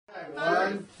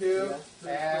1, 2.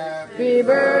 Happy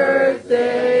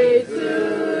birthday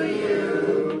to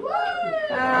you.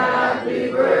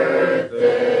 Happy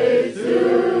birthday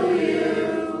to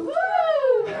you.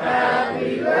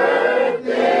 Happy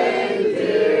birthday,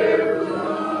 dear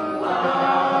Poopa.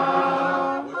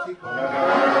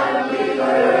 Happy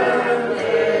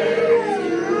birthday to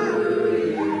you.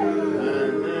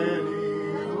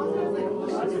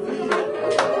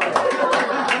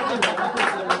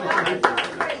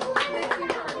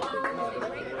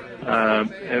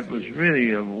 It was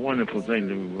really a wonderful thing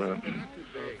to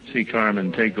see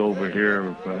Carmen take over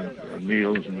here of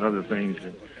meals and other things.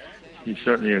 She's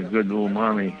certainly a good little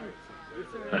mommy,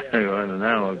 and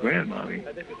now a grandmommy.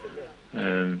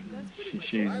 And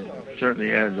she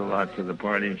certainly adds a lot to the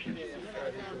party. She's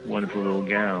a wonderful little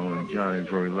gal, and John is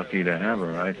very lucky to have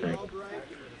her, I think.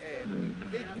 And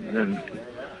then,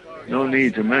 no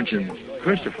need to mention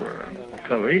Christopher,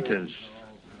 Carita's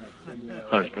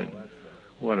husband.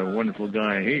 What a wonderful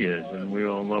guy he is, and we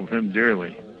all love him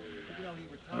dearly.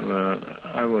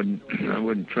 I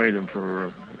wouldn't trade him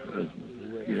for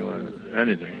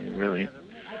anything really.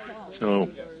 So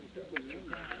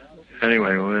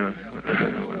anyway, we're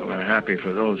happy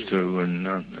for those two, and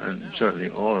certainly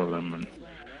all of them,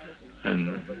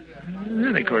 and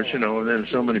then of course there's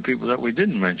so many people that we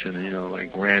didn't mention,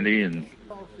 like Randy, and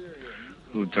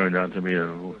who turned out to be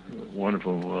a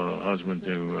wonderful husband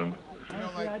to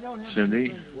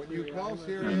Cindy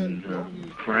and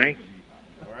Frank.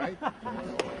 All right.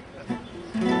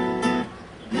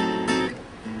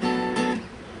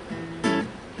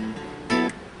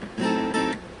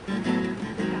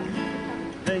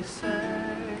 They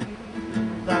say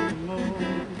that the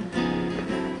moon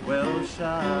will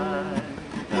shine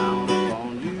down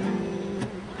upon you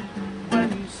when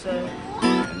you say in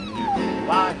your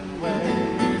quiet way,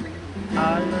 I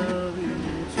love you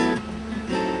too.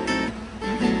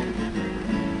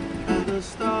 And the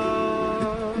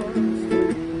stars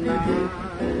tonight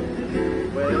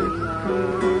when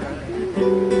I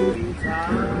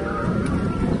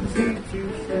seem to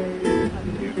say in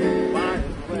your quiet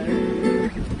way,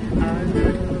 I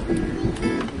love you. As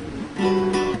the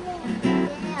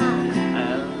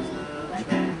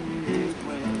train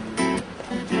went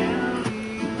gently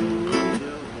through your head,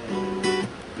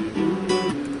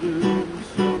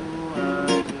 so I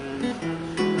can treasure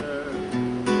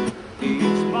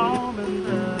each moment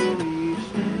that we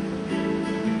share.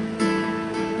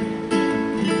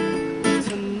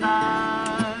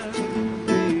 Tonight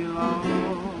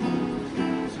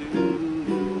belongs to you,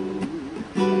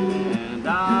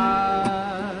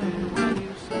 and when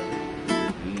you say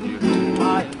in your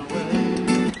quiet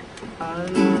way, I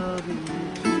love you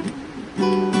too.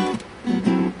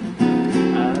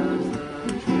 As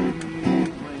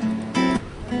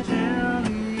the train went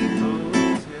gently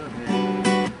pulls your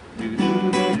head,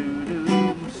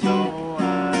 so I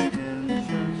can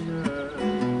treasure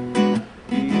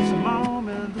each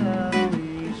moment that we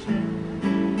share.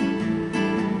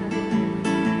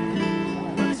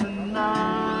 But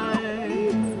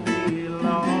tonight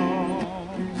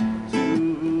belongs to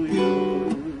you,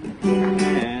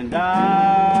 and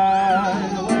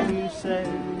when you say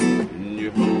in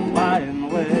your Hawaiian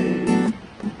way,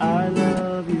 I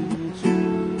love you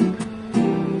too.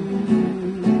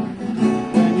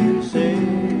 When you say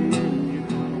in your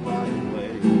Hawaiian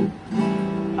way,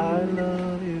 I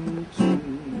love you too.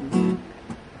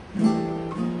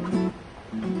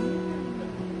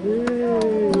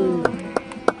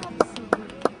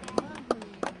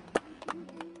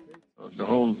 The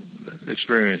whole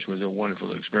experience was a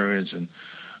wonderful experience, and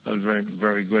I was very,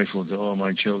 very grateful to all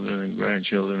my children and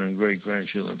grandchildren and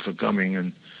great-grandchildren for coming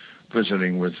and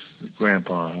visiting with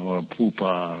Grandpa or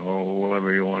Poopa or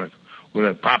whatever you want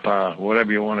to, Papa,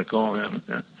 whatever you want to call him.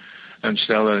 And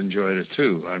Stella enjoyed it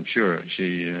too, I'm sure.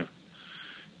 She,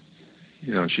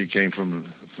 she came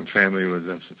from a family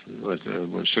with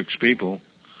 6 people,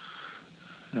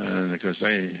 and because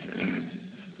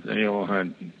they all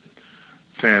had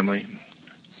family,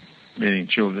 meaning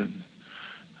children,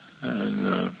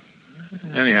 and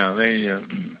anyhow, they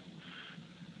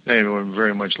were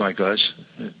very much like us,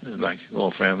 like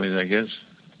all families, I guess.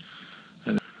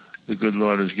 And the good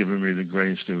Lord has given me the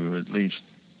grace to at least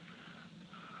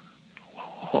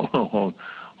hold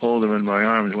them in my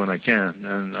arms when I can,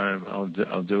 and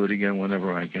I'll do it again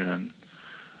whenever I can.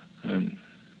 And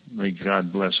may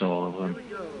God bless all of them.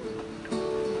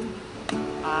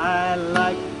 I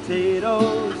like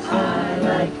potatoes. I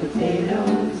like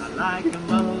potatoes. I like them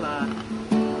a lot.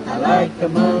 I like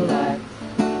them a lot.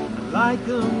 I like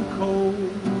them cold.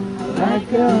 I like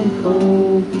them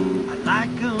cold. I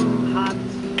like them hot. I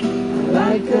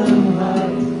like them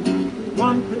hot.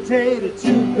 potato,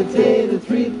 2 potato,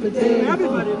 3 potato,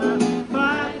 everybody now.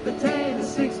 5 potato,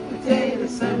 6 potato,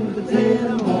 7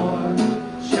 potato more.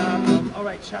 Chop them. All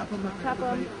right, chop them up. Chop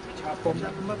 'em. Chop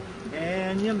them up.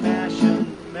 And you mash them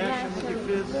with your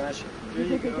fist. Mash 'em. There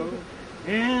you go.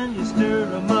 And you stir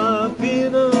them up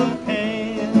in a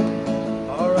pan.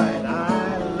 All right,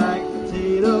 I like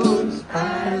potatoes.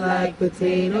 I like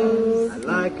potatoes. I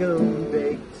like 'em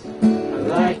baked. I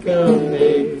like 'em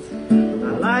baked.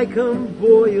 I like 'em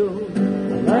boiled. I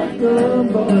like 'em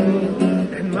boiled.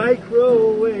 And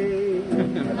microwave.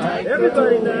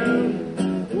 Everybody now.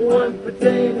 1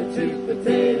 potato, 2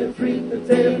 potato, 3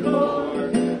 potato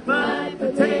more. 5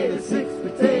 potato, 6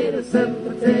 potato, 7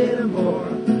 potato more.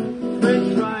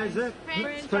 French fries.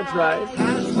 French fries.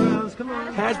 Hash browns. Come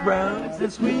on. Hash browns.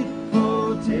 And sweet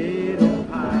potato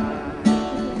pie.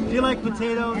 Do you like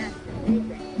potatoes?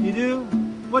 You do?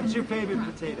 What's your favorite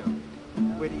potato?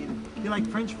 Where do you eat it? You like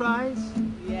French fries?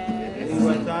 Yes. Ooh,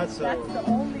 I thought so. That's the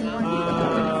only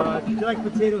one. Do you like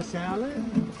potato salad?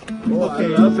 Oh,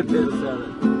 Okay. I love potato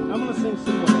salad. I'm gonna sing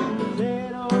some more.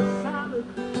 Potato salad,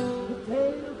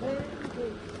 potato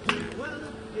pancakes. Well,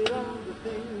 look at all the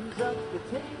things a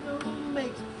potato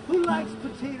makes. Who likes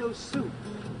potato soup?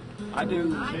 I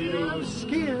do. Potato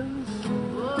skins.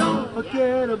 Don't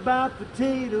forget about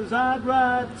potatoes. I'd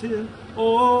ride to.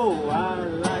 Oh, I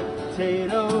like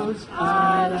potatoes.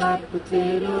 I like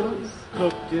potatoes.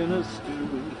 Cooked in a stew.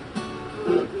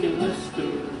 Cooked in a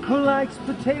stew. Who likes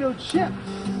potato chips?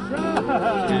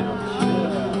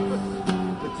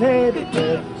 Potato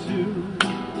chip too.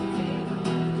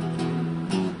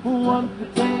 1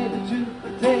 potato, 2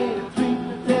 potato, 3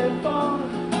 potato, 4,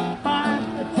 5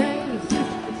 potato, 6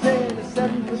 potato,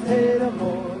 7 potato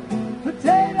more.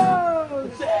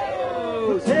 Potatoes!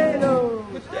 Potatoes! Potatoes!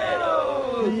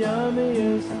 Potatoes! The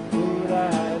yummiest food I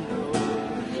know.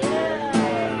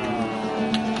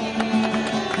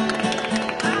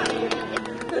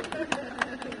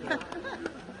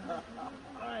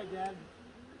 All right, Dad.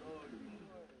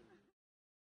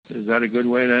 Is that a good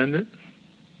way to end it?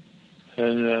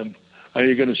 And are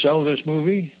you going to sell this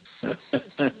movie? All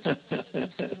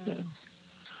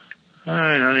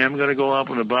right, honey, I'm going to go out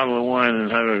with a bottle of wine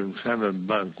and have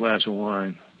a glass of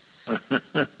wine.